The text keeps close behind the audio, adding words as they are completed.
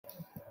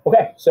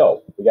Okay,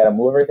 so we got to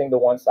move everything to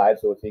one side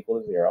so it's equal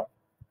to 0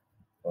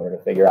 in order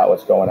to figure out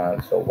what's going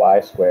on. So y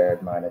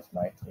squared minus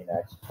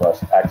 19x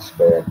plus x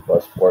squared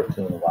plus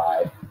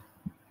 14y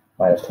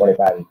minus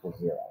 25 equals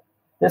 0.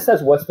 This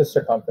says what's the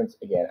circumference?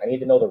 Again, I need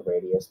to know the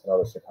radius to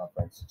know the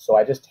circumference. So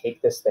I just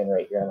take this thing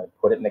right here and I'm going to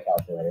put it in the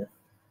calculator.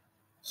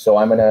 So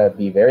I'm going to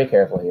be very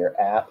careful here.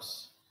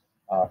 Apps,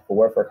 4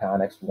 for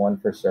conics, 1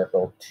 for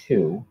circle,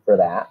 2 for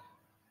that.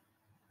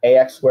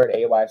 Ax squared,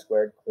 ay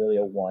squared, clearly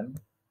a 1.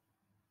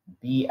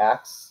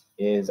 Bx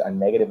is a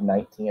negative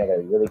 19. I got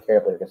to be really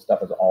careful because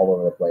stuff is all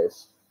over the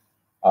place.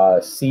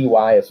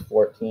 Cy is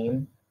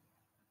 14.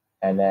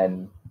 And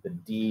then the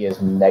d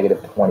is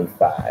negative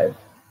 25.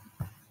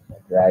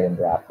 Drag and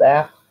drop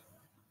that.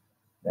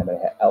 Then I'm going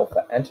to hit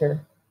alpha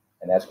enter.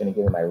 And that's going to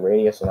give me my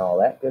radius and all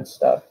that good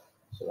stuff.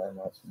 So then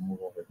let's move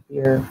over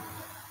here.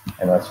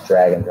 And let's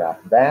drag and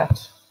drop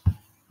that.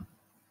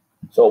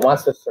 So it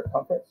wants the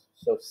circumference.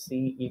 So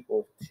c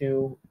equals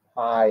 2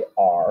 pi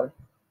r,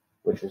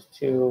 which is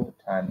 2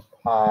 times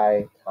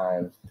pi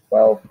times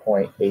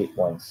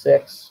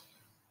 12.816.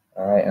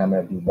 All right, and I'm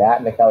going to do that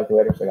in the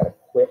calculator, so I got to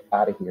quit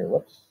out of here.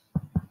 Whoops.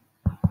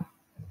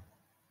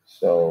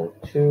 So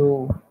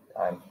 2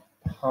 times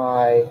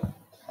pi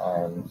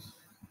times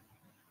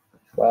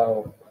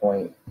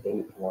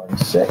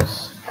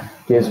 12.816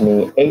 gives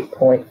me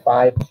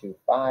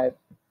 8.525.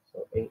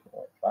 So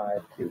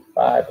 8.525,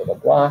 blah, blah,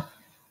 blah.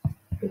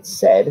 It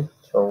said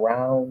to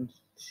round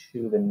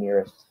to the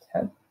nearest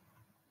tenth.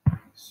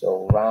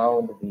 So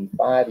round the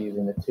 5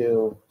 using the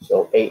 2.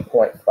 So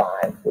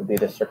 8.5 would be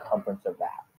the circumference of that.